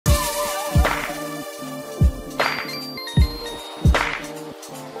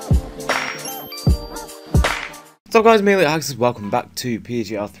What's up guys, me Axis, welcome back to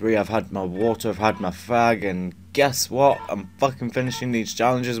PGR 3. I've had my water, I've had my fag, and guess what? I'm fucking finishing these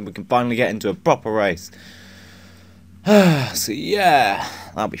challenges and we can finally get into a proper race. So yeah,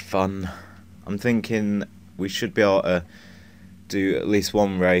 that'll be fun. I'm thinking we should be able to do at least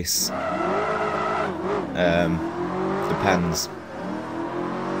one race. Depends.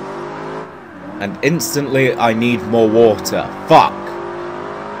 And instantly I need more water. Fuck!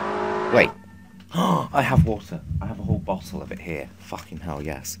 Wait. I have water. I have a whole bottle of it here. Fucking hell,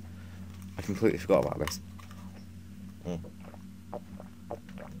 yes. I completely forgot about this.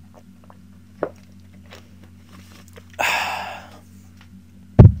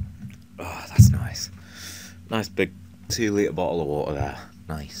 Oh, that's nice. Nice big 2-litre bottle of water there.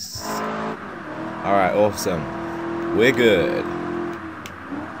 Nice. Alright, awesome. We're good.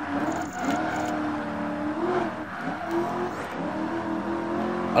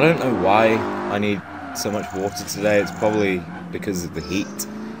 I don't know why I need so much water today. It's probably because of the heat.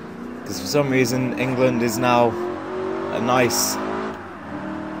 Because for some reason England is now a nice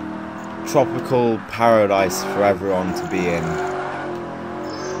tropical paradise for everyone to be in.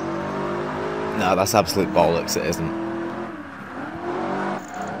 No, that's absolute bollocks, it isn't.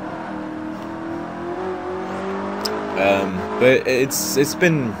 But it's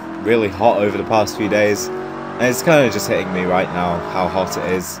been really hot over the past few days. And it's kind of just hitting me right now how hot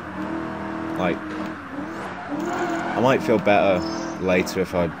it is. Like, I might feel better later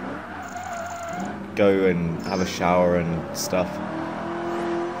if I go and have a shower and stuff.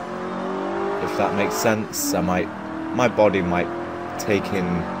 If that makes sense, my body might take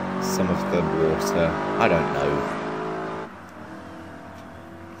in some of the water. I don't know.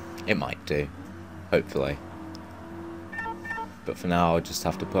 It might do, hopefully. But for now, I'll just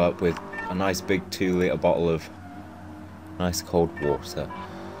have to put up with a nice big 2-litre bottle of nice cold water.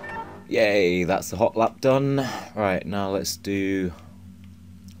 Yay, that's the hot lap done. Right, now let's do...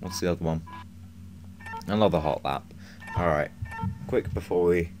 what's the other one? Another hot lap. Alright, quick before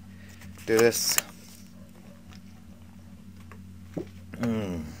we do this.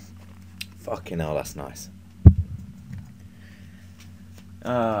 Fucking hell, that's nice.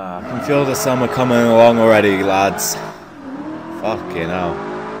 I can feel the summer coming along already, lads. Fucking hell.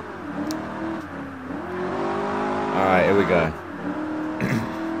 Alright, here we go.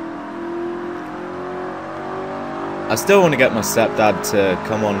 I still want to get my stepdad to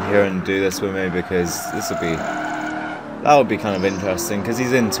come on here and do this with me because that would be kind of interesting because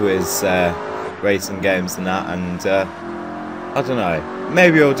he's into his racing games and that, and I don't know,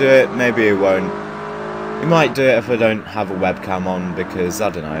 maybe he'll do it, maybe he won't. He might do it if I don't have a webcam on because, I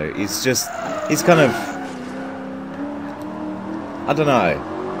don't know, he's kind of, I don't know.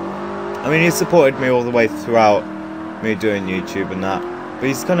 I mean, he's supported me all the way throughout me doing YouTube and that, but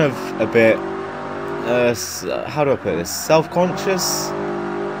he's kind of a bit, how do I put this, self-conscious?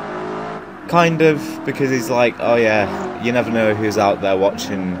 Kind of, because he's like, oh yeah, you never know who's out there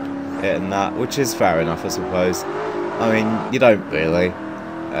watching it and that, which is fair enough, I suppose. I mean, you don't really,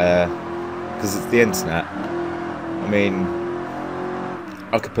 because it's the internet. I mean,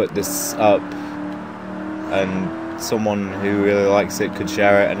 I could put this up and someone who really likes it could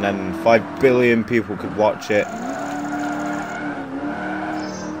share it, and then 5 billion people could watch it.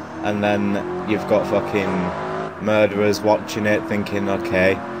 And then you've got fucking murderers watching it thinking,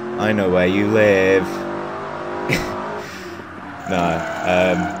 okay, I know where you live. No.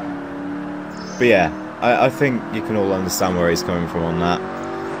 But yeah, I think you can all understand where he's coming from on that.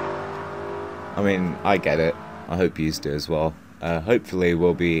 I mean, I get it. I hope you do as well. Hopefully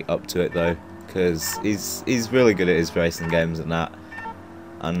we'll be up to it though, because he's really good at his racing games and that.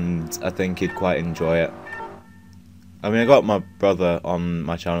 And I think he'd quite enjoy it. I mean, I got my brother on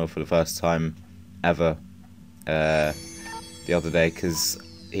my channel for the first time ever the other day because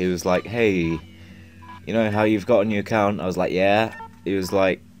he was like, hey, you know how you've got a new account? I was like, yeah. He was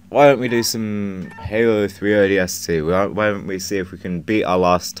like, why don't we do some Halo 3 ODST? Why don't we see if we can beat our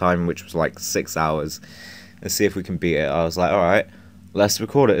last time, which was like 6 hours, and see if we can beat it. I was like, alright, let's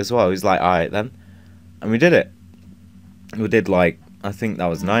record it as well. He's like, alright then. And we did it. We did like, I think that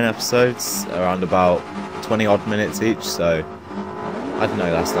was 9 episodes, around about 20 odd minutes each, so I don't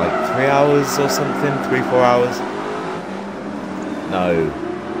know, that's like 3 hours or something, 3-4 hours. No,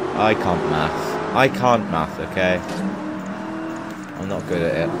 I can't math. I can't math, okay? I'm not good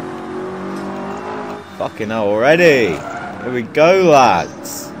at it. Fucking hell already! Here we go,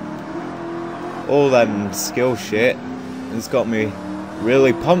 lads! All them skill shit has got me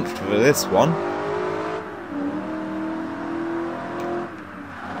really pumped for this one.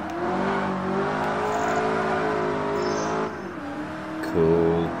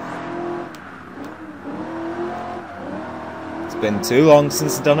 Cool. been too long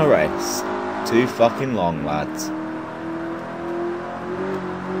since I've done a race. Too fucking long, lads.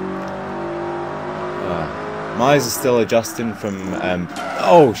 My eyes are still adjusting from,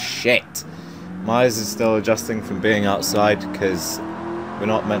 oh shit! My eyes are still adjusting from being outside because we're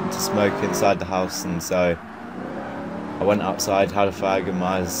not meant to smoke inside the house, and so I went outside, had a fag, and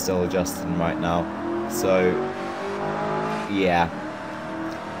my eyes are still adjusting right now. So, yeah.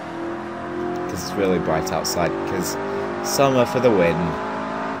 Because it's really bright outside, because summer for the win.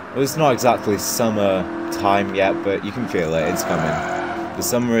 Well, it's not exactly summer time yet, but you can feel it, it's coming. The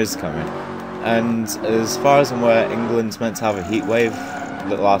summer is coming. And as far as I'm aware, England's meant to have a heat wave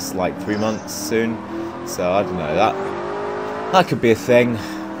that lasts like 3 months soon. So I don't know, that could be a thing.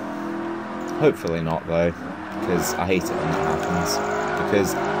 Hopefully not though, because I hate it when that happens.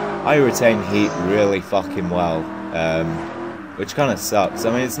 Because I retain heat really fucking well, which kind of sucks.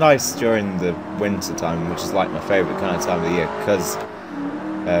 I mean, it's nice during the winter time, which is like my favourite kind of time of the year, because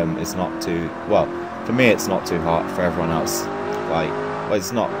it's not too, well, for me it's not too hot. For everyone else, like, well,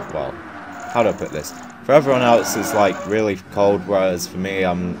 it's not, well, how do I put this? For everyone else it's like really cold, whereas for me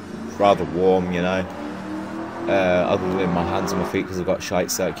I'm rather warm, you know, other than my hands and my feet because I've got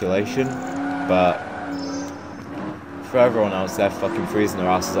shite circulation. But for everyone else, they're fucking freezing their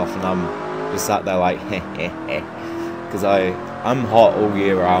asses off, and I'm just sat there like heh heh heh, because I'm hot all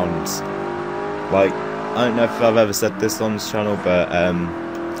year round. Like, I don't know if I've ever said this on this channel, but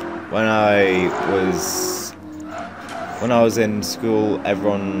when I was in school,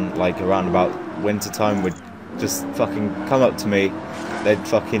 everyone, like, around about winter time would just fucking come up to me. They'd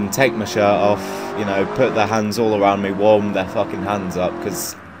fucking take my shirt off, you know, put their hands all around me, warm their fucking hands up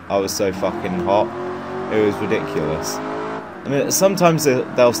because I was so fucking hot. It was ridiculous. I mean, sometimes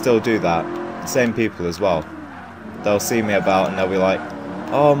they'll still do that. Same people as well. They'll see me about and they'll be like,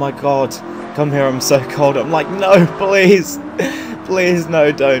 "Oh my god, come here, I'm so cold." I'm like, "No, please, please,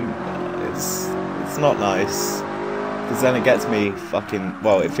 no, don't." It's not nice. Because then it gets me fucking,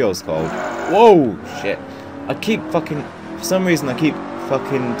 well, it feels cold. Whoa, shit. I keep fucking, for some reason I keep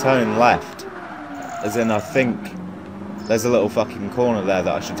fucking turning left. As in, I think there's a little fucking corner there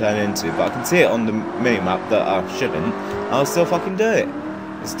that I should turn into, but I can see it on the mini-map that I shouldn't. I'll still fucking do it.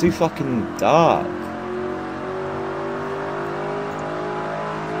 It's too fucking dark.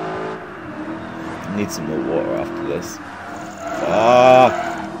 I need some more water after this. Fuck.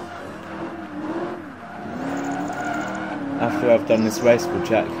 After I've done this race, we'll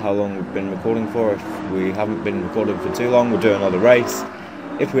check how long we've been recording for. If we haven't been recording for too long, we'll do another race.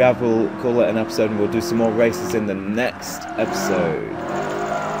 If we have, we'll call it an episode and we'll do some more races in the next episode.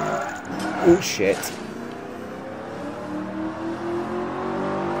 Oh shit.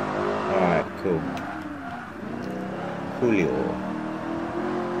 Alright, cool. Coolio.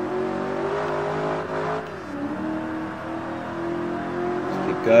 Just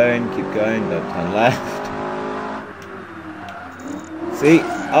keep going, don't turn left. See?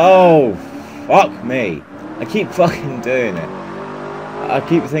 Oh, fuck me. I keep fucking doing it. I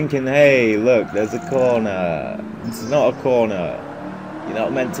keep thinking, hey, look, there's a corner. This is not a corner. You're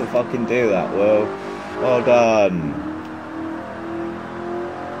not meant to fucking do that, Will. Well done.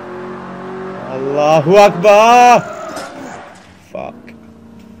 Allahu Akbar! Fuck.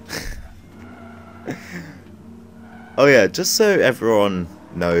 Oh yeah, just so everyone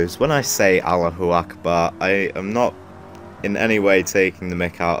knows, when I say Allahu Akbar, I am not in any way taking the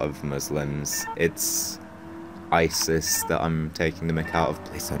mick out of Muslims. It's ISIS that I'm taking the mick out of.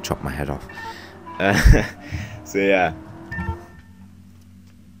 Please don't chop my head off. So yeah.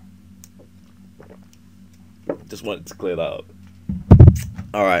 Just wanted to clear that up.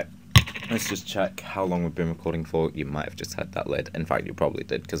 Alright, let's just check how long we've been recording for. You might have just had that lid. In fact, you probably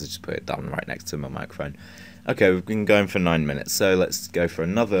did, because I just put it down right next to my microphone. Okay, we've been going for 9 minutes, so let's go for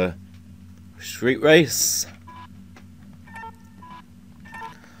another street race.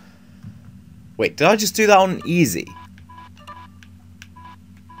 Wait, did I just do that on easy?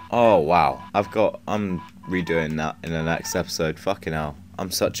 Oh, wow. I'm redoing that in the next episode. Fucking hell. I'm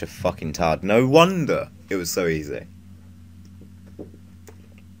such a fucking tard. No wonder it was so easy.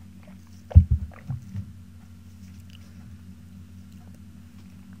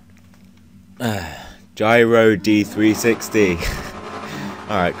 Gyro D360.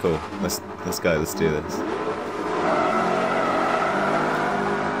 Alright, cool. Let's go. Let's do this.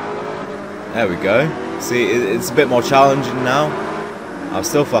 There we go. See, it's a bit more challenging now. I'll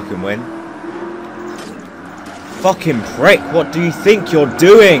still fucking win. Fucking prick, what do you think you're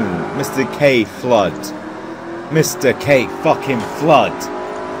doing, Mr. K Flood? Mr. K fucking Flood.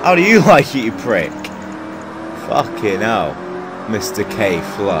 How do you like it, you prick? Fucking hell, Mr. K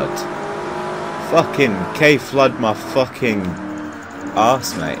Flood. Fucking K Flood my fucking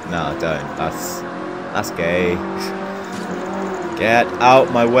arse, mate. No, don't. That's gay. Get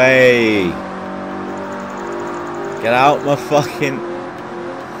out my way. Get out my fucking...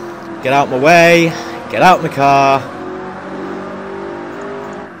 Get out my way. Get out my car.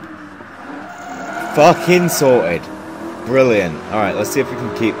 Fucking sorted. Brilliant. Alright, let's see if we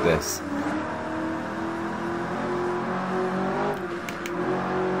can keep this.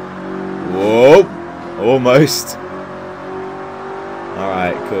 Whoa. Almost.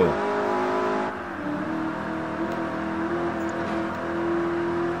 Alright, cool.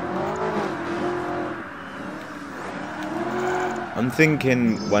 I'm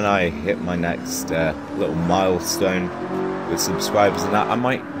thinking when I hit my next little milestone with subscribers and that, I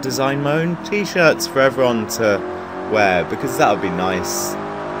might design my own t-shirts for everyone to wear, because that would be nice.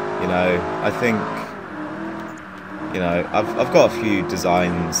 You know, I think, you know, I've got a few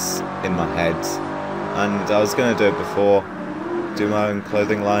designs in my head, and I was going to do it before, do my own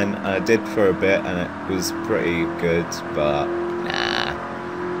clothing line, and I did for a bit, and it was pretty good, but nah,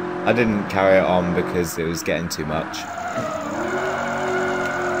 I didn't carry it on because it was getting too much.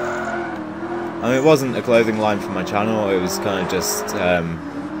 I mean, it wasn't a clothing line for my channel, it was kind of just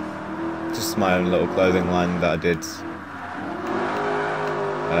my own little clothing line that I did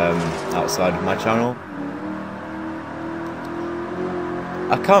outside of my channel.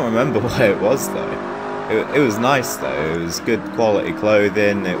 I can't remember what it was though. It was nice though, it was good quality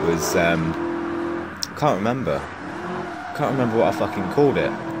clothing, it was, I can't remember what I fucking called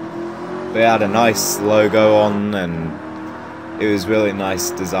it. But it had a nice logo on, and it was really nice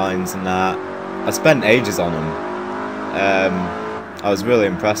designs and that. I spent ages on them. I was really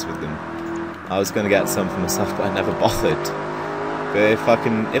impressed with them. I was going to get some for myself, but I never bothered. But if I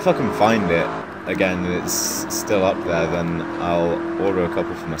can find it again and it's still up there, then I'll order a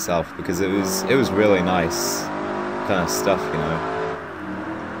couple for myself, because it was really nice kind of stuff, you know.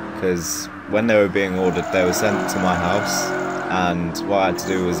 Because when they were being ordered, they were sent to my house, and what I had to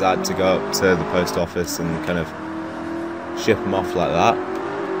do was I had to go up to the post office and kind of ship them off like that.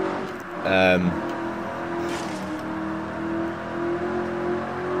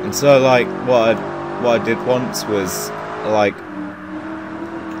 And so, like, what I did once was, like,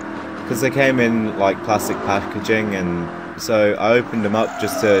 because they came in like plastic packaging, and so I opened them up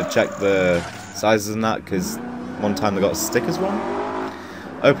just to check the sizes and that, because one time they got stickers wrong.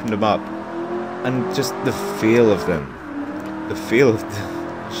 Opened them up, and just the feel of them, the feel of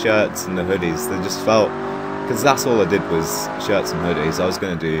the shirts and the hoodies, they just felt, because that's all I did was shirts and hoodies. I was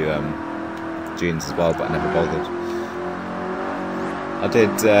going to do jeans as well, but I never bothered. I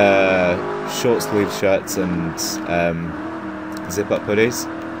did short sleeve shirts and zip up hoodies,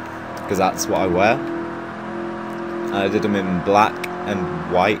 because that's what I wear. I did them in black and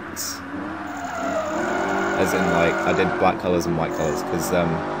white, as in like I did black colours and white colours, because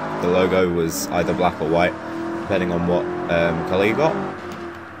the logo was either black or white, depending on what colour you got.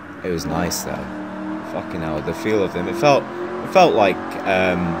 It was nice though. Fucking hell, the feel of them. It felt like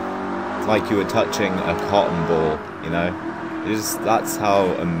you were touching a cotton ball, you know. That's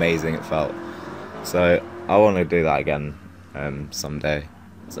how amazing it felt. So I want to do that again someday.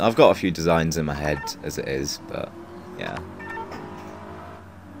 So I've got a few designs in my head as it is, but yeah.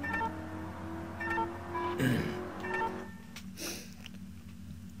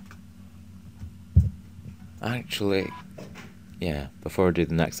 Actually, yeah, before I do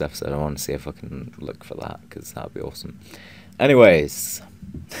the next episode, I want to see if I can look for that, because that would be awesome. Anyways,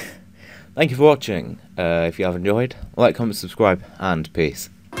 thank you for watching. If you have enjoyed, like, comment, subscribe, and peace.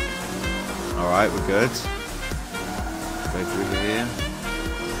 Alright, we're good. Go through here.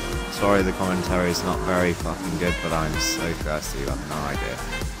 Sorry the commentary is not very fucking good, but I'm so thirsty, you have no idea.